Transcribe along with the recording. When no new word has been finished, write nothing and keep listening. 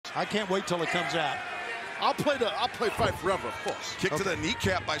I can't wait till it comes out. I'll play Fight Forever, of course. Kick to the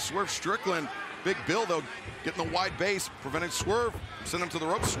kneecap by Swerve Strickland. Big Bill, though, getting the wide base, preventing Swerve. Send him to the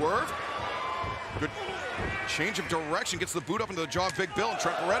rope. Swerve. Good change of direction. Gets the boot up into the jaw of Big Bill. And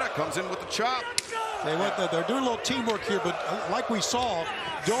Trent Beretta comes in with the chop. They're doing a little teamwork here, but like we saw,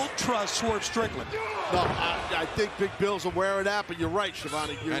 don't trust Swerve Strickland. No, I think Big Bill's aware of that, but you're right,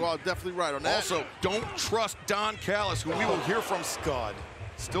 Shivani. You are definitely right on that. Also, don't trust Don Callis, who we will hear from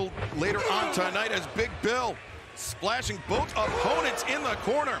still later on tonight, as Big Bill splashing both opponents in the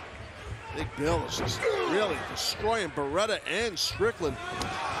corner. Big Bill is just really destroying Beretta and Strickland.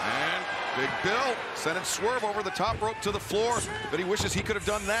 And Big Bill sending Swerve over the top rope to the floor, but he wishes he could have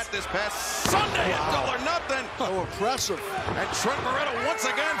done that this past Sunday at Double or Nothing. So impressive. And Trent Beretta once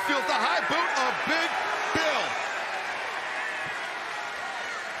again feels the high boot of Big Bill.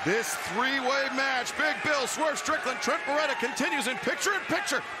 This three-way match, Big Bill, Swerve Strickland, Trent Beretta continues in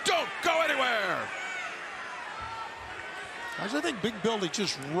picture-in-picture. Don't go anywhere. I think Big Bill is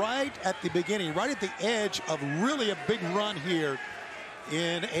just right at the beginning, right at the edge of really a big run here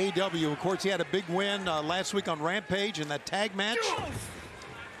in AEW. Of course, he had a big win last week on Rampage in that tag match.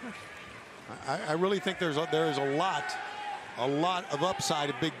 I really think there is a lot of upside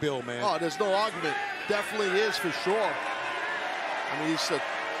in Big Bill, man. Oh, there's no argument. Definitely is for sure. I mean, he's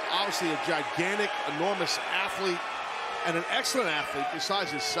obviously a gigantic, enormous athlete and an excellent athlete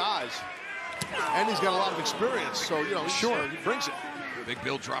besides his size. And he's got a lot of experience, so, you know, he brings it. Big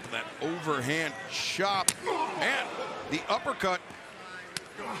Bill dropping that overhand chop and the uppercut.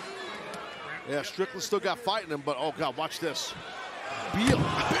 Yeah, Strickland still got fighting him, but oh God, watch this. Beal.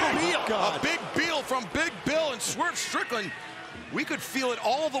 A big Beal from Big Bill and Swerve Strickland. We could feel it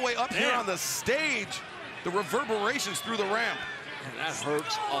all the way up here on the stage. The reverberations through the ramp. And that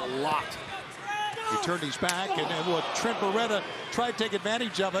hurts a lot. He turned his back, and then Trent Beretta tried to take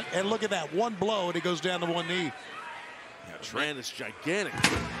advantage of it, and look at that, one blow, and he goes down to one knee. Yeah, Trent is gigantic.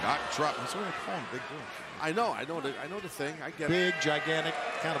 Drop. That's what I call him, Big Bill. I know the thing. I get big, it. gigantic,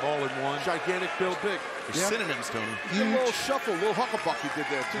 kind of all in one. Gigantic, Bill, big. They're synonyms, Tony. A little shuffle, a little hucklebuck he did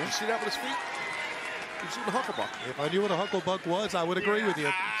there. Did you see that with his feet? You see the hucklebuck? If I knew what a hucklebuck was, I would agree with you.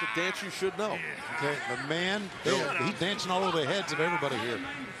 It's a dance you should know. Okay, the man, he's dancing all over the heads of everybody here.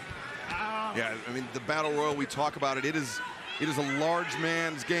 Yeah, I mean, the Battle Royal, we talk about it. It is a large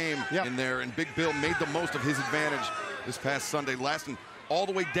man's game in there, and Big Bill made the most of his advantage this past Sunday, lasting all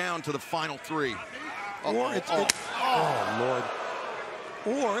the way down to the final three. Or it's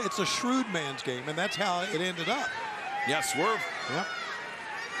a shrewd man's game, and that's how it ended up. Yeah, Swerve. Yep.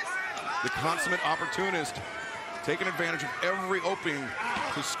 The consummate opportunist, taking advantage of every opening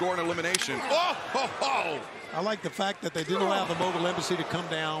to score an elimination. I like the fact that they didn't allow the Mobile Embassy to come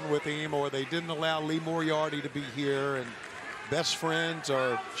down with him, or they didn't allow Lee Moriarty to be here, and best friends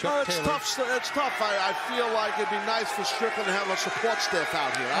or Chuck Taylor. It's tough. I feel like it'd be nice for Strickland to have a support staff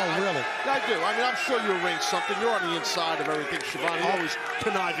out here. Really? I do. I mean, I'm sure you arrange something. You're on the inside of everything, Shivani. You're always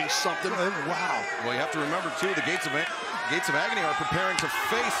conniving something. Wow. Well, you have to remember, too, the Gates of Agony are preparing to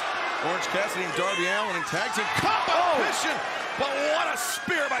face Orange Cassidy and Darby Allin in tag team competition. But what a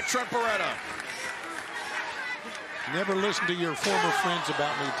spear by Trent Beretta. Never listen to your former friends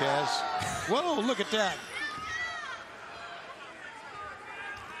about me, Taz. Whoa, look at that.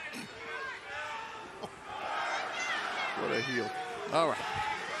 What a heel. All right.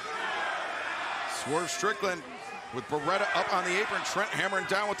 Swerve Strickland with Beretta up on the apron. Trent hammering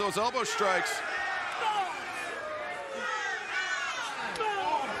down with those elbow strikes.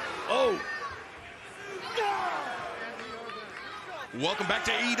 Oh. Welcome back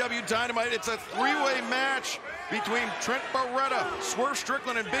to AEW Dynamite. It's a three-way match between Trent Beretta, Swerve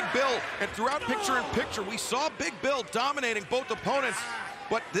Strickland, and Big Bill. And throughout picture-in-picture, we saw Big Bill dominating both opponents.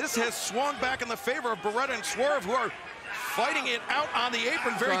 But this has swung back in the favor of Beretta and Swerve, who are fighting it out on the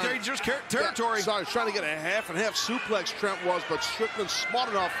apron. Very dangerous territory. Yeah, sorry, trying to get a half-and-half suplex, Trent was, but Strickland's smart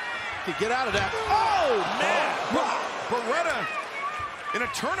enough to get out of that. Oh, man! Beretta, in a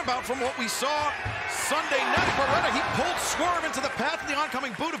turnabout from what we saw Sunday night, Beretta, he pulled Swerve into the path of the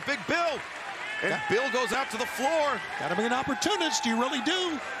oncoming boot of Big Bill. And Bill goes out to the floor. Gotta be an opportunist, you really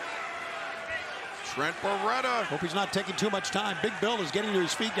do. Trent Beretta. Hope he's not taking too much time. Big Bill is getting to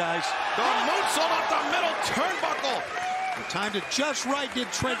his feet, guys. The moonsault off the middle turnbuckle. The time to just right did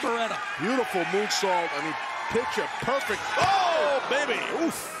Trent Beretta. Beautiful moonsault. I mean, picture perfect. Oh, baby.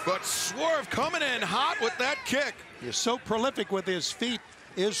 Oof. But Swerve coming in hot with that kick. He's so prolific with his feet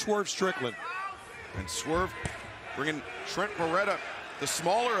is Swerve Strickland. And Swerve bringing Trent Beretta, the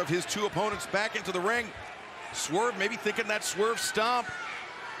smaller of his two opponents, back into the ring. Swerve maybe thinking that Swerve stomp.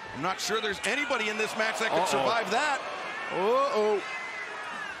 I'm not sure there's anybody in this match that could survive that.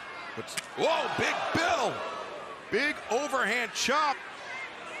 Whoa, Big Bill. Big overhand chop.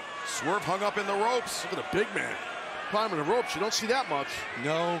 Swerve hung up in the ropes. Look at the big man climbing the ropes. You don't see that much.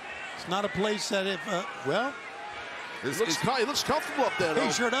 No, it's not a place that if, well. He looks comfortable up there, though.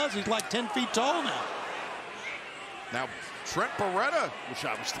 He sure does. He's like 10 feet tall now. Now, Trent Beretta. Wish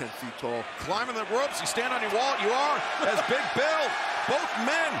I was 10 feet tall. Climbing the ropes. You stand on your wall. You are, as Big Bill. Both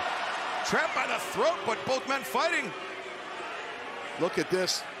men trapped by the throat, but both men fighting. Look at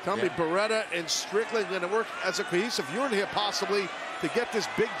this. Tell me Beretta and Strickland going to work as a cohesive unit here, possibly, to get this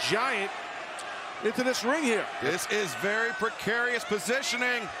big giant into this ring here. This is very precarious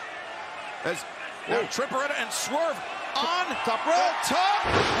positioning. As now Trent Beretta and Swerve on top rope. The top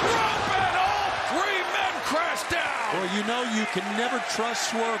rope, and all three men crash down. Well, you know you can never trust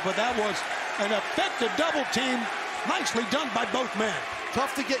Swerve, but that was an effective double team. Nicely done by both men.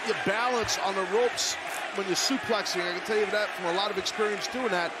 Tough to get your balance on the ropes when you're suplexing. I can tell you that from a lot of experience doing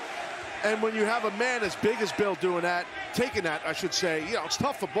that. And when you have a man as big as Bill doing that, taking that, I should say, you know, it's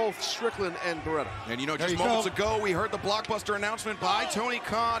tough for both Strickland and Beretta. And you know, just moments ago, we heard the blockbuster announcement by Tony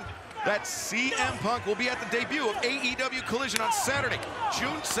Khan that CM Punk will be at the debut of AEW Collision on Saturday,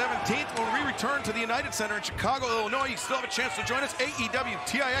 June 17th, when we return to the United Center in Chicago, Illinois. You still have a chance to join us,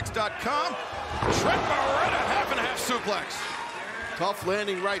 AEWTIX.com. Trent Beretta, half and half suplex. Tough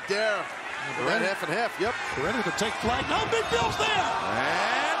landing right there. Right half and half, yep. Beretta to take flight. No, Big Bill's there.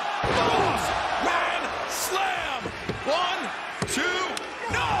 And boom! Man slam. 1, 2,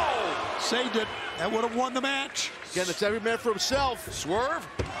 no! Saved it. That would have won the match. Again, it's every man for himself. Swerve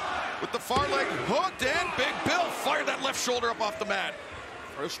with the far leg hooked, and Big Bill fired that left shoulder up off the mat.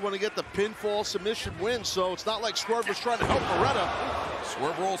 First one to get the pinfall submission win, so it's not like Swerve was trying to help Beretta.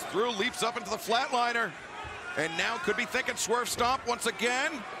 Swerve rolls through, leaps up into the flatliner, and now could be thinking Swerve stomp once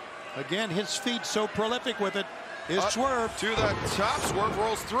again. Again, his feet so prolific with it. Is Swerve to the top. Swerve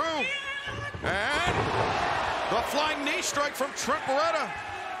rolls through, and the flying knee strike from Trent Beretta.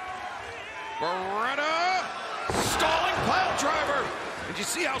 Beretta stalling pile driver. Did you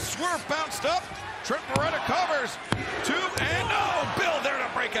see how Swerve bounced up? Trent Beretta covers. 2 and oh, Bill there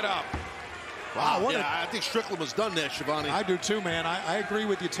to break it up. Wow, I think Strickland was done there, Shivani. I do too, man. I agree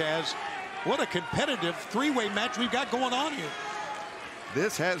with you, Taz. What a competitive three-way match we've got going on here.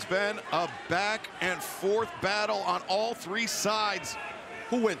 This has been a back and forth battle on all three sides.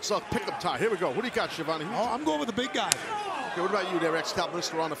 Who wins? Oh, pick up tie. Here we go. What do you got, Shivani? Oh, I'm going with the big guy. Okay, what about you there, ex-top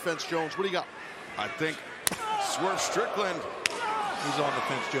minister on the fence, Jones? What do you got? I think Swerve Strickland. He's on the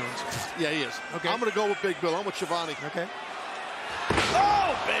fence, Jones. Yeah, he is. Okay. I'm going to go with Big Bill. I'm with Shivani. Okay.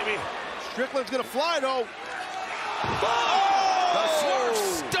 Oh, baby. Strickland's going to fly, though. Oh! The Swerve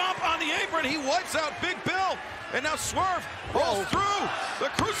stomp on the apron. He wipes out Big Bill. And now Swerve rolls through. The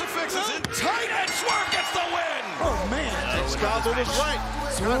crucifix is in tight, and Swerve gets the win. Oh, man. Scalzo was right.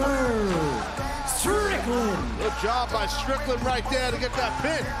 Swerve Strickland. Good job by Strickland right there to get that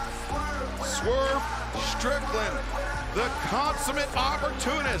pin. Swerve Strickland, the consummate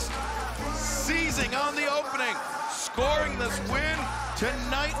opportunist, seizing on the opening, scoring this win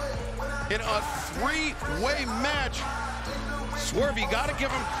tonight in a three-way match. Swerve, you got to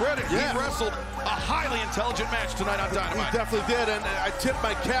give him credit. Yeah. He wrestled a highly intelligent match tonight on Dynamite. He definitely did, and I tip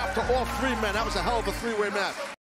my cap to all three men. That was a hell of a three-way match.